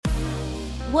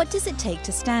What does it take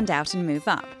to stand out and move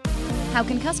up? How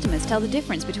can customers tell the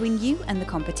difference between you and the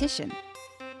competition?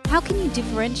 How can you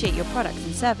differentiate your products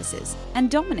and services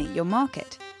and dominate your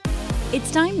market?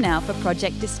 It's time now for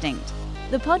Project Distinct,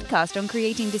 the podcast on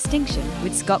creating distinction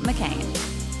with Scott McCain.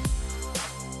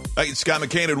 Hi, it's Scott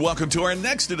McCain, and welcome to our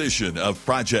next edition of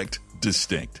Project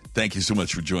Distinct. Thank you so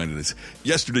much for joining us.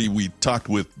 Yesterday, we talked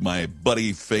with my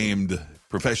buddy, famed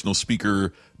professional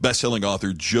speaker, best-selling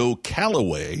author Joe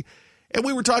Calloway, and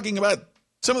we were talking about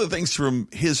some of the things from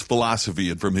his philosophy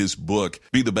and from his book,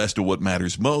 Be the Best at What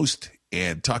Matters Most,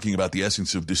 and talking about the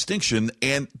essence of distinction.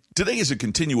 And today is a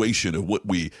continuation of what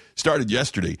we started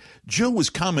yesterday. Joe was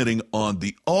commenting on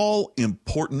the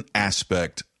all-important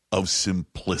aspect of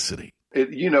simplicity.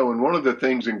 And one of the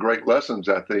things in Great Lessons,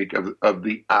 I think, of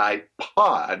the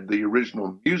iPod, the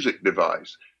original music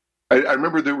device, I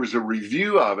remember there was a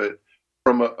review of it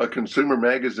from a consumer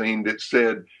magazine that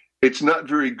said it's not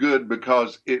very good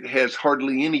because it has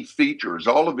hardly any features.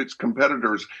 All of its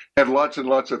competitors have lots and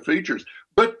lots of features.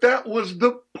 But that was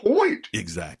the point.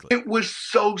 Exactly. It was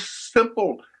so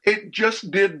simple. It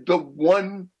just did the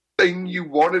one thing you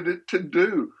wanted it to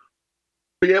do.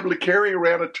 Be able to carry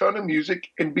around a ton of music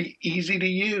and be easy to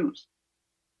use.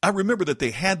 I remember that they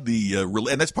had the,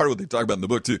 and that's part of what they talk about in the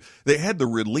book too, they had the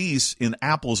release in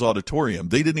Apple's auditorium.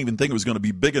 They didn't even think it was going to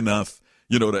be big enough,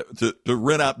 to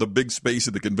rent out the big space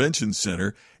at the convention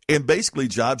center. And basically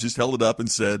Jobs just held it up and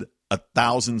said,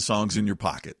 1,000 songs in your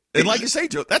pocket. And like you say,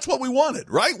 Joe, that's what we wanted,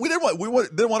 right? We didn't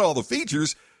want all the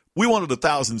features. We wanted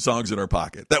 1,000 songs in our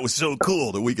pocket. That was so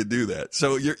cool that we could do that.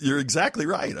 So you're exactly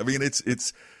right. I mean,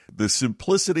 it's the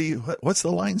simplicity. What's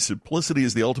the line? Simplicity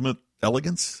is the ultimate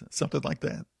elegance, something like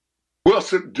that. Well,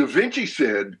 so Da Vinci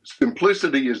said,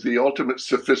 simplicity is the ultimate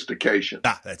sophistication.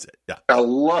 That's it. Yeah. I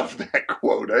love that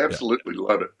quote. I absolutely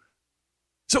love it.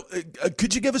 So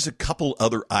could you give us a couple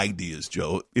other ideas,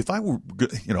 Joe? If I were,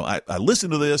 I listen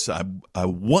to this, I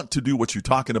want to do what you're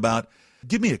talking about.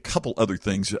 Give me a couple other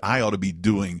things that I ought to be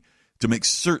doing to make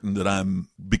certain that I'm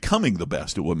becoming the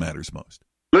best at what matters most.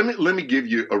 Let me give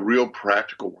you a real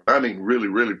practical one. I mean, really,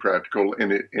 really practical.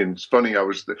 And it's funny.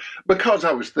 Because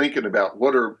I was thinking about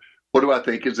what do I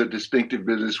think is a distinctive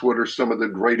business? What are some of the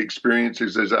great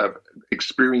experiences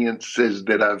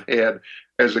that I've had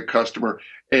as a customer?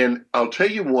 And I'll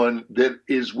tell you one that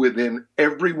is within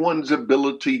everyone's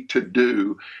ability to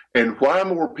do, and why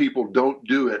more people don't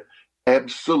do it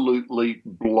absolutely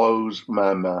blows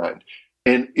my mind.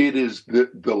 And it is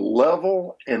the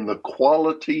level and the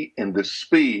quality and the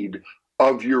speed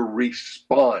of your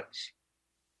response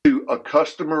to a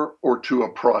customer or to a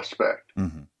prospect.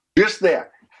 Mm-hmm. Just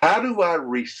that. How do I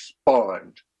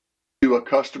respond to a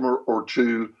customer or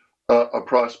to a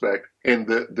prospect? And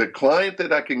the client that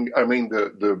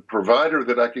the provider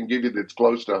that I can give you that's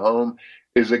close to home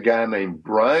is a guy named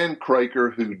Brian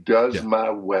Craker who does my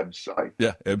website.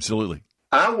 Yeah, absolutely.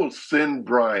 I will send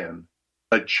Brian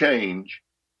a change,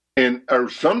 or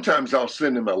sometimes I'll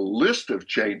send him a list of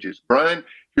changes. Brian,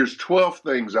 here's 12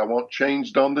 things I want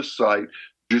changed on the site.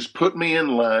 Just put me in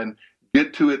line.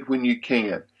 Get to it when you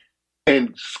can.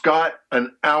 And Scott,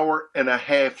 an hour and a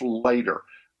half later,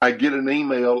 I get an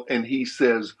email and he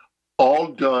says, all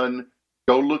done.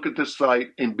 Go look at the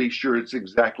site and be sure it's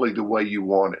exactly the way you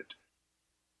want it.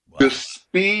 Wow. The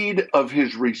speed of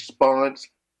his response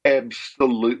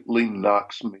absolutely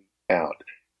knocks me out.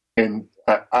 And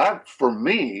for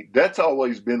me, that's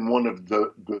always been one of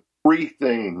the three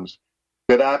things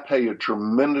that I pay a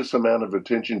tremendous amount of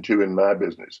attention to in my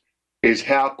business is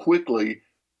how quickly,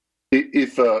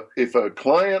 if a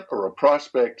client or a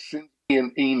prospect sends me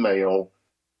an email,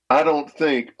 I don't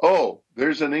think, oh,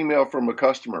 there's an email from a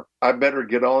customer. I better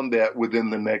get on that within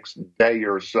the next day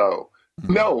or so.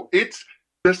 Mm-hmm. No, it's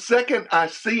the second I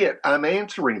see it, I'm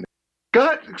answering it.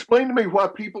 God, explain to me why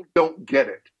people don't get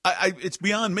it. It's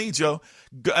beyond me, Joe.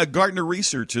 Gartner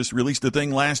Research just released a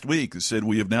thing last week that said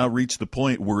we have now reached the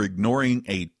point where ignoring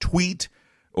a tweet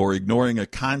or ignoring a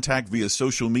contact via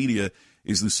social media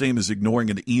is the same as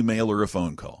ignoring an email or a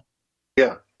phone call.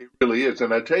 Yeah, it really is.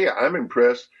 And I tell you, I'm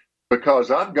impressed because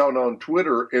I've gone on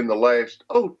Twitter in the last,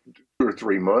 2 or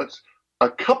 3 months, a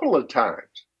couple of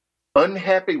times,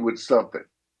 unhappy with something.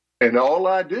 And all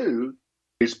I do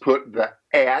is put the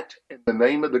 @ in the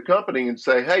name of the company and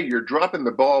say, hey, you're dropping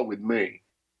the ball with me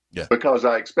because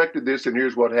I expected this and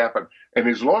here's what happened. And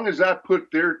as long as I put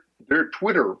their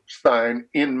Twitter sign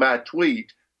in my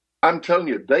tweet, I'm telling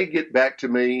you, they get back to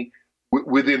me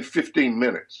within 15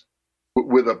 minutes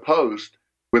with a post,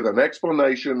 with an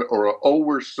explanation or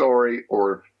we're sorry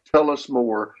or tell us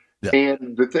more. Yeah.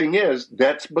 And the thing is,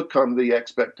 that's become the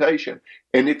expectation.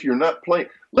 And if you're not playing,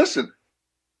 listen,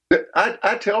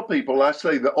 I tell people, I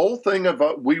say the old thing of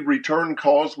we return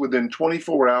calls within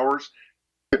 24 hours.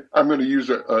 I'm going to use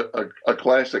a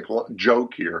classic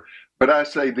joke here, but I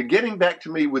say the getting back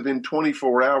to me within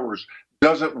 24 hours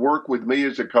doesn't work with me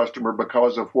as a customer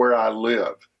because of where I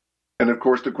live. And of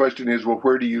course, the question is, well,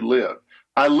 where do you live?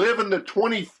 I live in the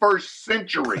 21st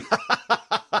century.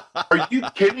 Are you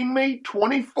kidding me?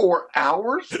 24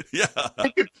 hours? Yeah.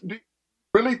 Do you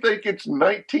really think it's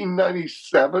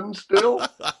 1997 still?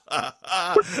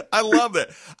 I love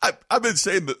that. I've been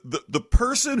saying that the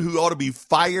person who ought to be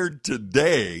fired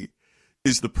today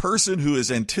is the person who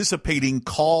is anticipating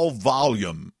call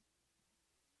volume.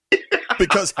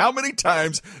 Because how many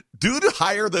times, due to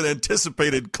higher than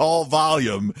anticipated call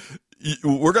volume,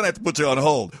 we're going to have to put you on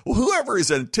hold. Well, whoever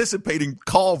is anticipating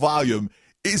call volume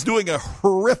is doing a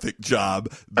horrific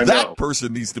job. That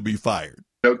person needs to be fired.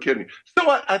 No kidding. So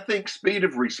I think speed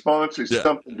of response is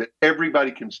something that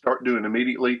everybody can start doing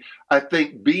immediately. I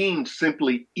think being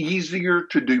simply easier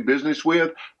to do business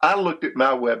with. I looked at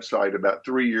my website about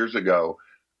 3 years ago.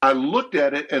 I looked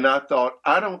at it and I thought,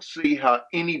 I don't see how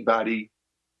anybody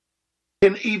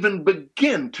can even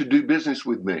begin to do business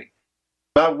with me.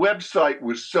 My website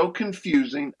was so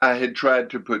confusing. I had tried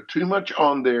to put too much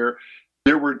on there.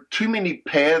 There were too many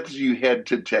paths you had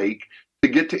to take to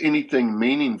get to anything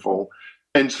meaningful.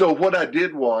 And so what I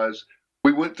did was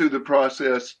we went through the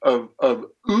process of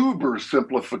uber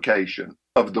simplification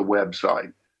of the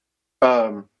website.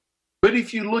 But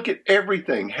if you look at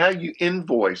everything, how you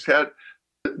invoice, how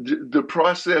the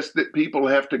process that people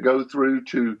have to go through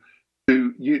to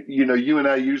you and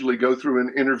I usually go through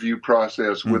an interview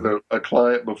process with a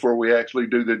client before we actually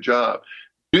do the job.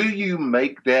 Do you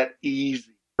make that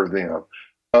easy for them?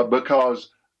 Because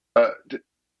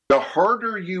the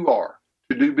harder you are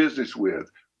to do business with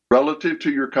relative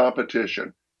to your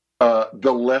competition,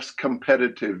 the less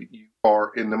competitive you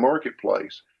are in the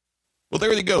marketplace. Well,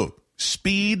 there you go.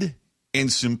 Speed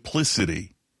and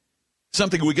simplicity.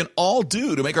 Something we can all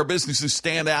do to make our businesses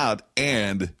stand out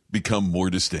and become more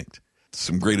distinct.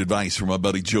 Some great advice from my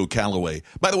buddy Joe Calloway.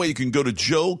 By the way, you can go to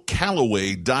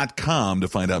joecalloway.com to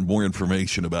find out more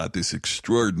information about this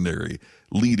extraordinary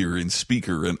leader and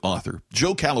speaker and author.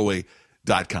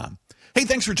 joecalloway.com. Hey,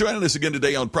 thanks for joining us again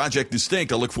today on Project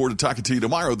Distinct. I look forward to talking to you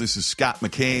tomorrow. This is Scott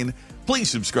McCain. Please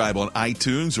subscribe on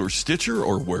iTunes or Stitcher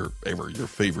or wherever your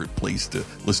favorite place to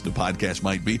listen to podcasts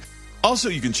might be. Also,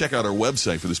 you can check out our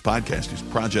website for this podcast. It's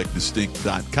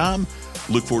projectdistinct.com.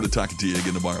 Look forward to talking to you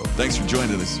again tomorrow. Thanks for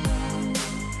joining us.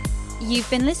 You've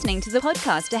been listening to the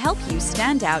podcast to help you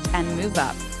stand out and move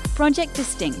up. Project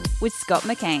Distinct with Scott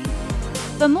McCain.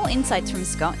 For more insights from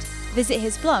Scott, visit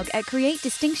his blog at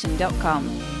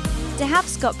createdistinction.com. To have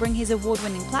Scott bring his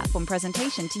award-winning platform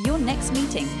presentation to your next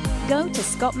meeting, go to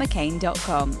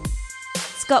scottmccain.com.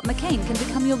 Scott McCain can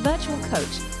become your virtual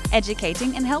coach,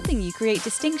 educating and helping you create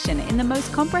distinction in the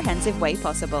most comprehensive way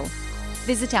possible.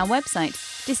 Visit our website,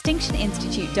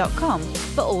 distinctioninstitute.com,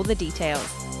 for all the details.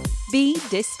 Be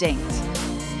distinct.